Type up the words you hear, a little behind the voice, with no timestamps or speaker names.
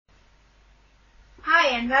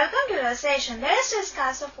and welcome to the session. Let us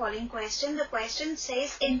discuss the following question. The question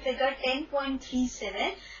says in figure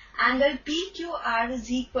 10.37, angle PQR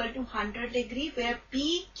is equal to 100 degree where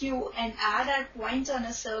P, Q and R are points on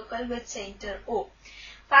a circle with center O.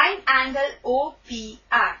 Find angle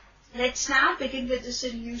OPR. Let's now begin with the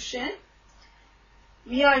solution.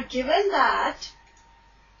 We are given that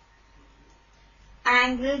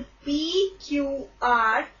angle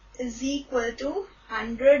PQR is equal to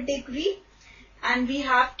 100 degree and we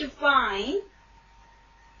have to find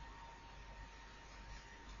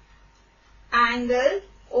angle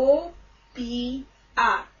OPR.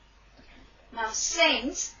 Now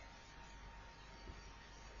since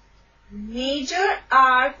major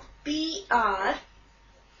arc PR,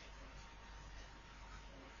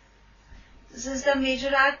 this is the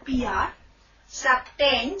major arc PR,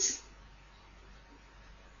 subtends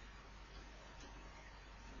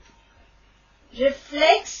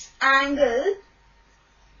reflex angle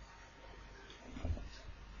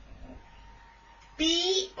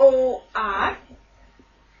POR,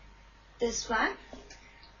 this one,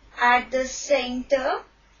 at the center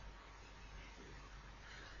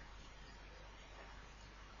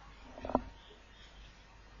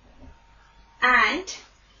and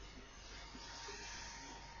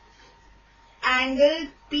angle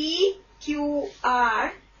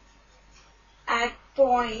PQR at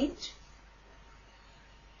point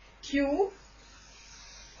Q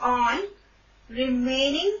on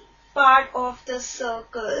remaining part of the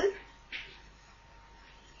circle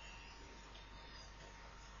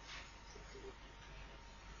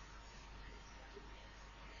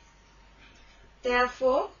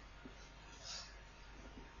therefore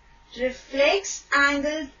reflex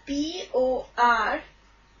angle POR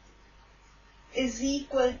is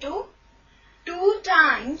equal to 2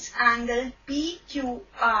 times angle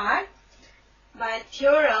PQR by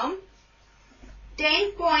theorem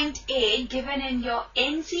 10.8 given in your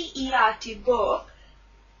NCERT book,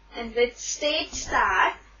 and which states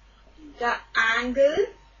that the angle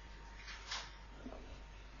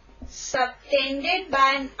subtended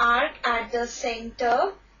by an arc at the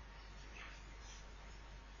center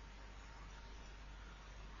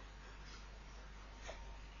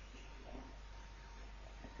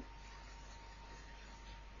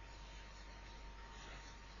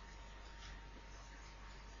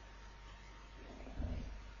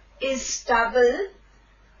is double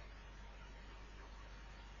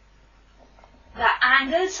the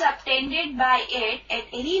angle subtended by it at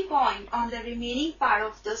any point on the remaining part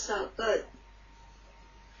of the circle.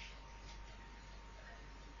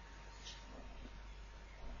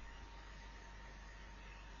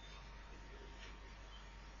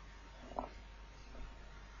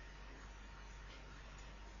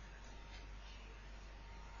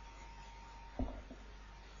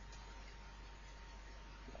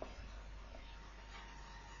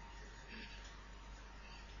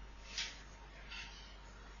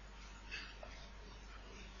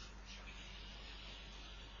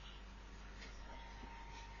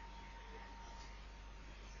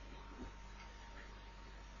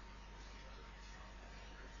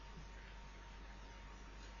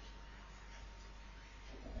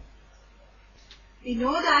 We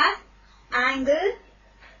know that angle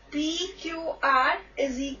PQR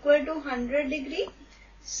is equal to 100 degree.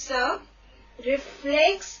 So,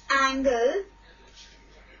 reflex angle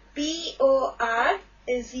POR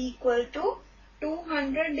is equal to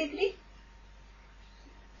 200 degree.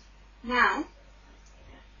 Now,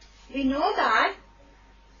 we know that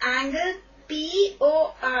angle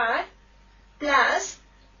POR plus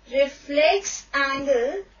reflex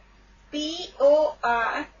angle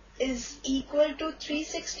POR is equal to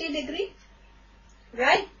 360 degree,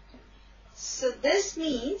 right? So this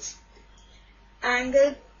means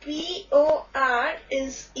angle POR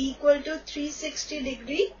is equal to 360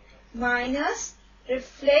 degree minus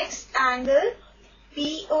reflex angle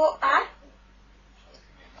POR,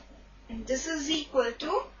 and this is equal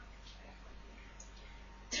to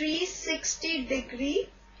 360 degree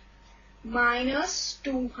minus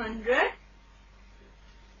 200,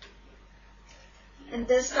 and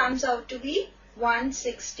this comes out to be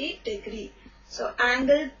 160 degree. So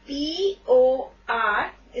angle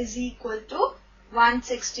POR is equal to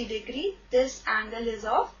 160 degree. This angle is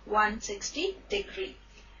of 160 degree.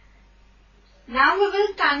 Now we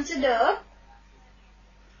will consider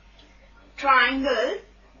triangle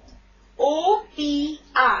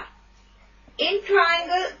OPR. In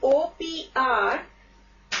triangle OPR,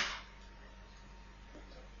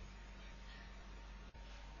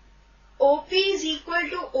 OP is equal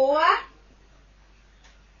to OR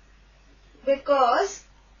because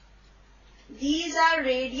these are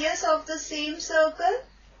radius of the same circle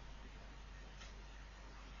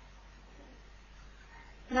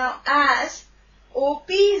Now as OP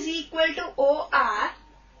is equal to OR,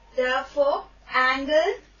 therefore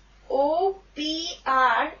angle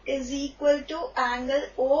OPR is equal to angle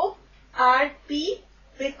ORP,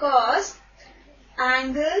 because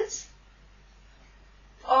angles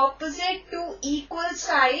opposite to equal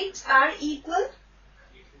sides are equal.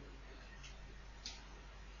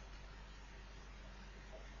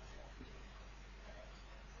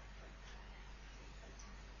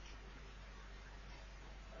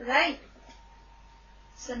 Right.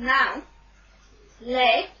 So now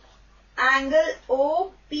let angle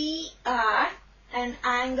OPR and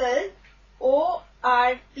angle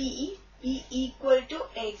ORP be equal to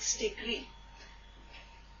x degree.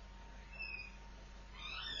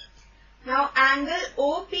 Now angle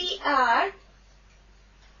OPR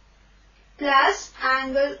plus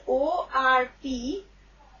angle ORP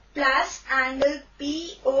plus angle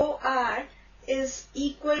POR is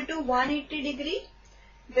equal to 180 degree,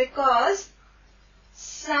 because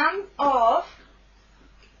sum of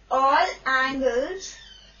all angles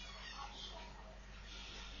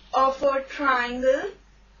of a triangle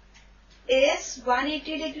is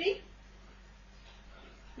 180 degree.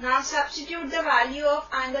 Now substitute the value of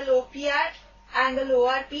angle OPR, angle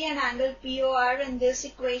ORP and angle POR in this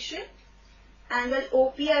equation. Angle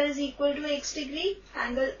OPR is equal to x degree,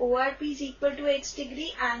 angle ORP is equal to x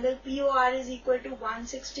degree, angle POR is equal to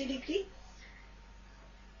 160 degree.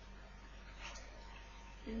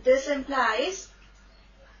 And this implies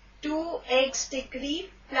 2x degree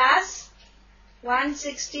plus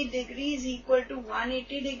 160 degree is equal to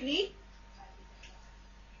 180 degree.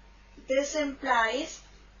 This implies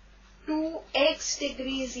 2x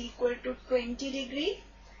degree is equal to 20 degree,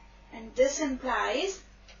 and this implies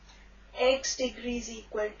x degree is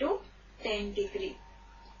equal to 10 degree.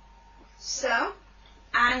 So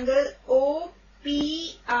angle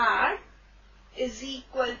OPR is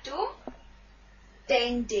equal to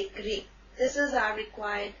 10 degree. This is our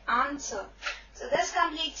required answer. So this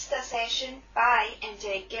completes the session. Bye and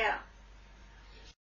take care.